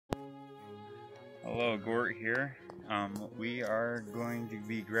Hello, Gort here. We are going to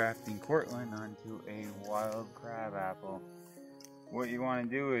be grafting Cortland onto a wild crab apple. What you want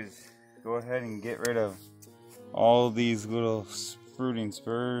to do is go ahead and get rid of all these little fruiting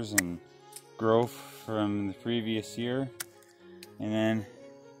spurs and growth from the previous year, and then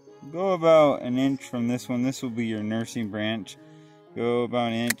go about an inch from this one. This will be your nursing branch. Go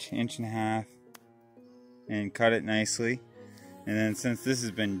about an inch and a half, and cut it nicely. And then, since this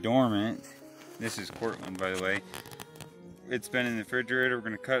has been dormant, this is Cortland, by the way, it's been in the refrigerator. We're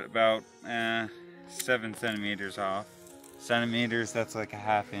going to cut about 7 centimeters off. Centimeters, that's like a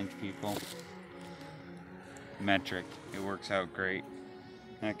 ½ inch, people. Metric. It works out great.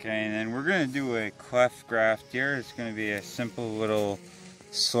 Okay, and then we're going to do a cleft graft here. It's going to be a simple little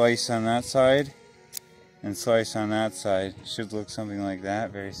slice on that side and slice on that side. Should look something like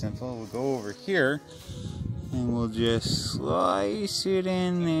that. Very simple. We'll go over here and we'll just slice it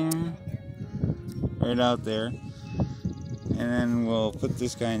in there. Right out there. And then we'll put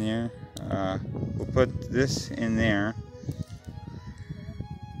this guy in there. We'll put this in there.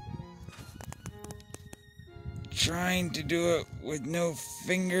 Trying to do it with no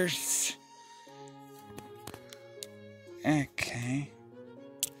fingers. Okay.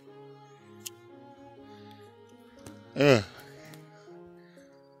 Ugh.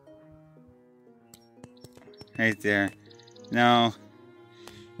 Right there. Now,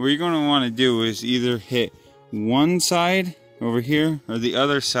 what you're going to want to do is either hit one side over here or the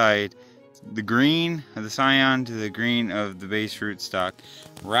other side, the green of the scion to the green of the base rootstock.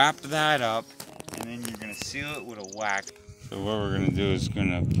 Wrap that up, and then you're going to seal it with a wax. So what we're going to do is going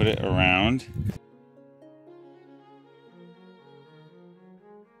to put it around.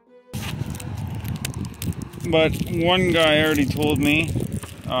 But one guy already told me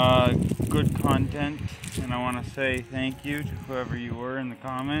good content, and I want to say thank you to whoever you were in the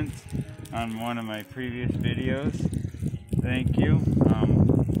comments on one of my previous videos. Thank you.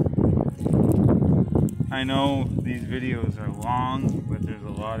 I know these videos are long, but there's a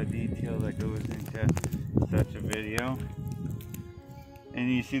lot of detail that goes into such a video. And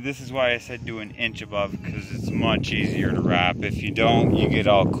you see, this is why I said do an inch above, because it's much easier to wrap. If you don't, you get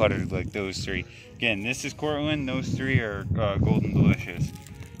all cluttered like those three. Again, this is Cortland. Those three are Golden Delicious.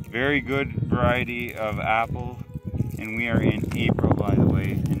 Very good variety of apple, and we are in April, by the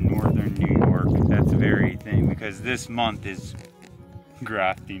way, in northern New York. That's a very thing, because this month is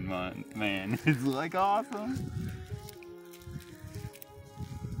grafting month. Man, it's like awesome.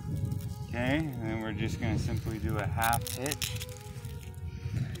 Okay, and then we're just gonna simply do a half hitch.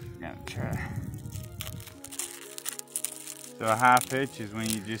 Gonna try. So a half hitch is when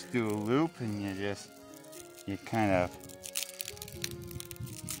you just do a loop and you kind of.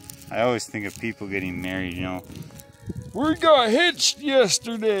 I always think of people getting married, you know. We got hitched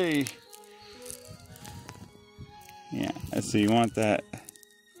yesterday. Yeah, so you want that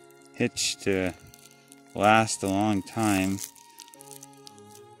hitch to last a long time.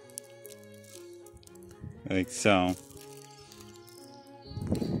 Like so.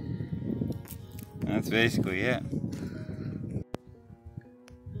 That's basically it.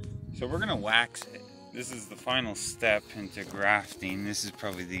 So we're gonna wax it. This is the final step into grafting. This is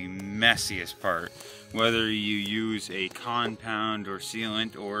probably the messiest part. Whether you use a compound or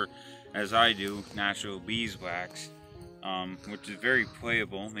sealant, or as I do, natural beeswax, which is very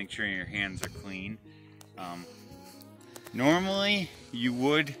playable. Make sure your hands are clean. Normally you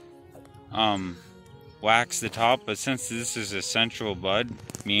would wax the top, but since this is a central bud,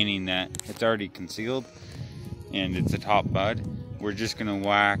 meaning that it's already concealed and it's a top bud, we're just gonna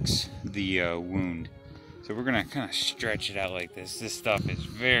wax the wound. So we're gonna kind of stretch it out like this. This stuff is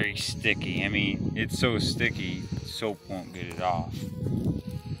very sticky. I mean, it's so sticky, soap won't get it off.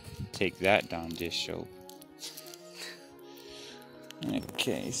 Take that down, dish soap.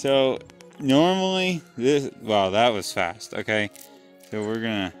 Okay, so normally this, wow, that was fast. Okay, so we're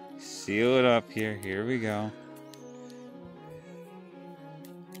gonna seal it up here. Here we go.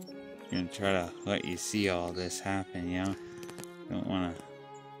 I'm gonna try to let you see all this happen, you know? Don't wanna.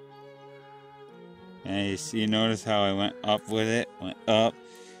 And you notice how I went up with it, went up,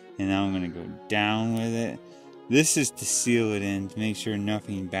 and now I'm gonna go down with it. This is to seal it in, to make sure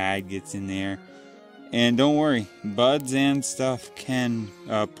nothing bad gets in there. And don't worry, buds and stuff can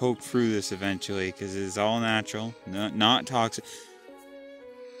poke through this eventually, because it's all natural, not toxic.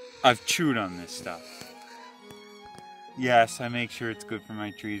 I've chewed on this stuff. Yes, I make sure it's good for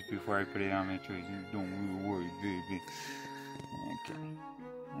my trees before I put it on my trees. Don't worry, baby.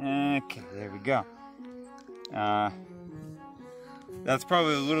 Okay, there we go. That's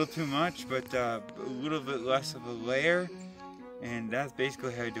probably a little too much, but a little bit less of a layer And that's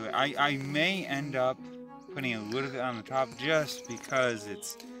basically how I do it. I may end up putting a little bit on the top just because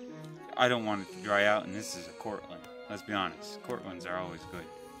I don't want it to dry out, and this is a Cortland. Let's be honest, Cortlands are always good.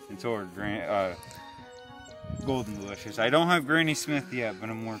 And so are Golden Delicious. I don't have Granny Smith yet, but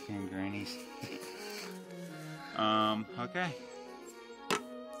I'm working on Granny's. Okay.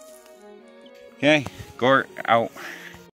 Okay, Gort out.